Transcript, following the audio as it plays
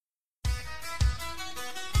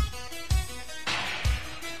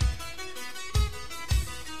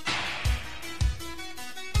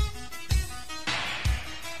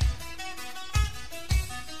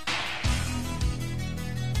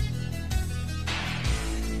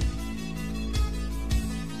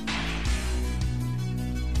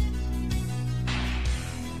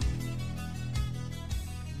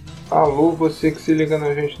Alô, você que se liga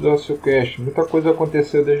na gente do Óciocast. Muita coisa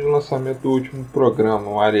aconteceu desde o lançamento do último programa.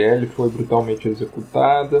 O Arielle foi brutalmente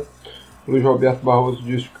executada. Luiz Roberto Barroso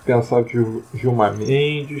disse que pensava de Gilmar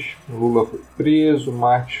Mendes. Lula foi preso.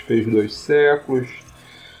 Marx fez 2 séculos.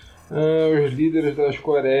 Os líderes das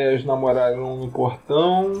Coreias namoraram no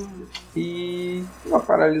portão. E uma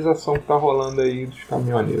paralisação que está rolando aí dos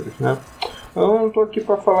caminhoneiros, né? Eu não estou aqui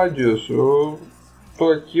para falar disso. Eu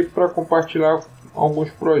estou aqui para compartilhar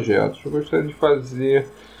alguns projetos. Eu gostaria de fazer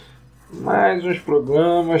mais uns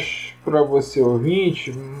programas para você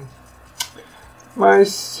ouvinte, mas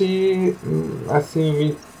se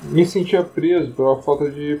assim me sentia preso pela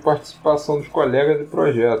falta de participação dos colegas do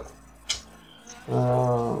projeto.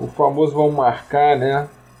 O famoso vão marcar, né?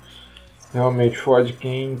 Realmente fode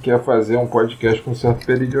quem quer fazer um podcast com certa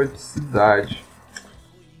periodicidade.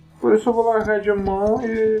 Por isso eu vou largar de mão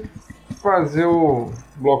e fazer o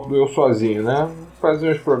bloco do eu sozinho, né?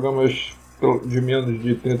 Fazer uns programas de menos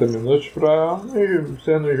de 30 minutos para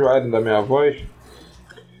vocês não enjoarem da minha voz,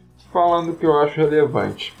 falando o que eu acho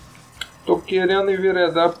relevante. Estou querendo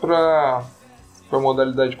enveredar para a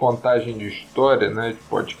modalidade de contagem de história, né, de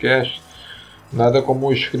podcast. Nada como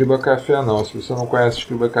o Escriba Café não. Se você não conhece o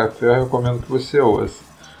Escriba Café, eu recomendo que você ouça.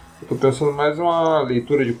 Estou pensando mais em uma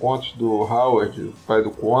leitura de contos do Howard, pai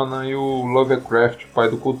do Conan, e o Lovecraft, pai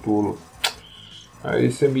do Cthulhu.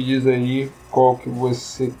 Aí você me diz aí qual que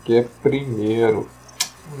você quer primeiro.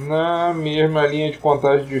 Na mesma linha de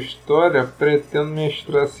contagem de história, pretendo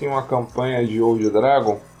mestrar assim, uma campanha de Old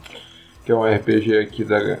Dragon, que é um RPG aqui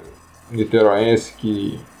da niteroense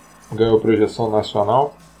que ganhou projeção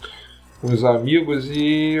nacional, com os amigos,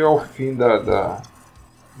 e ao fim da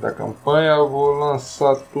campanha eu vou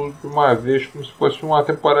lançar tudo de uma vez, como se fosse uma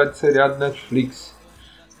temporada de seriado Netflix,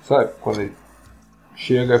 sabe? Quando ele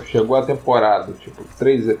chegou a temporada, tipo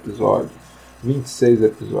 3 episódios, 26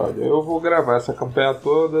 episódios. Eu vou gravar essa campanha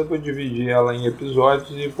toda, vou dividir ela em episódios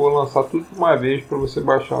e vou lançar tudo de uma vez para você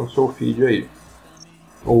baixar no seu feed aí,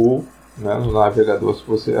 ou né, no navegador, se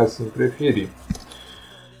você assim preferir.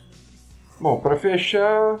 Bom, para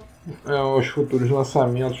fechar os futuros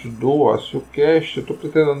lançamentos do Óciocast, eu estou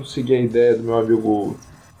pretendendo seguir a ideia do meu amigo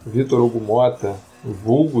Vitor Hugo Mota,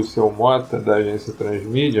 vulgo Seu Mota, da agência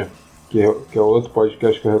Transmídia, que é outro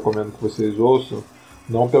podcast que eu recomendo que vocês ouçam,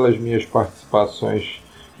 não pelas minhas participações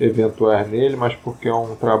eventuais nele, mas porque é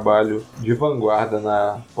um trabalho de vanguarda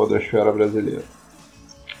na podosfera brasileira.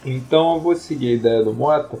 Então eu vou seguir a ideia do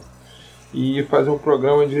Mota e fazer um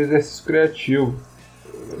programa de exercício criativo.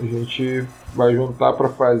 A gente vai juntar para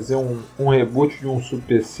fazer um reboot de um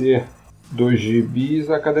super ser dos gibis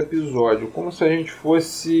a cada episódio, como se a gente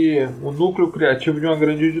fosse o núcleo criativo de uma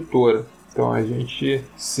grande editora. Então a gente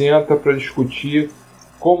senta para discutir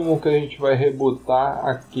como que a gente vai rebootar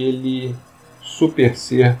aquele super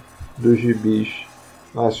ser dos gibis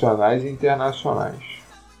nacionais e internacionais.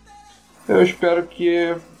 Eu espero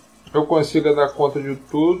que eu consiga dar conta de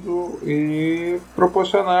tudo e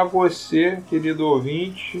proporcionar a você, querido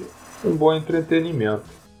ouvinte, um bom entretenimento.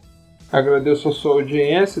 Agradeço a sua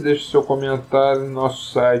audiência, deixe seu comentário no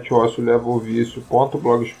nosso site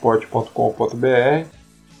ociolevovicio.blogspot.com.br.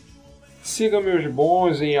 Siga meus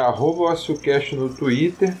bons em @Óciocast no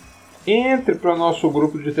Twitter. Entre para nosso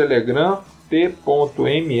grupo de Telegram,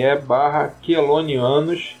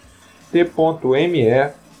 t.me/quelonianos,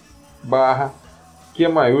 t.me/Q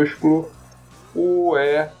maiúsculo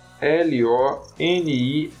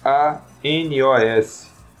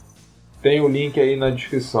UELONIANOS. Tem o link aí na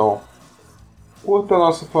descrição. Curta a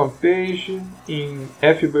nossa fanpage em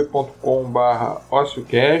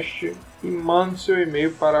fb.com/Óciocast e mande seu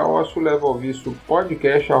e-mail para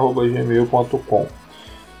ociolevovicio.podcast@gmail.com.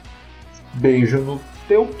 Beijo no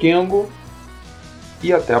teu Kengo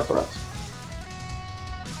e até a próxima.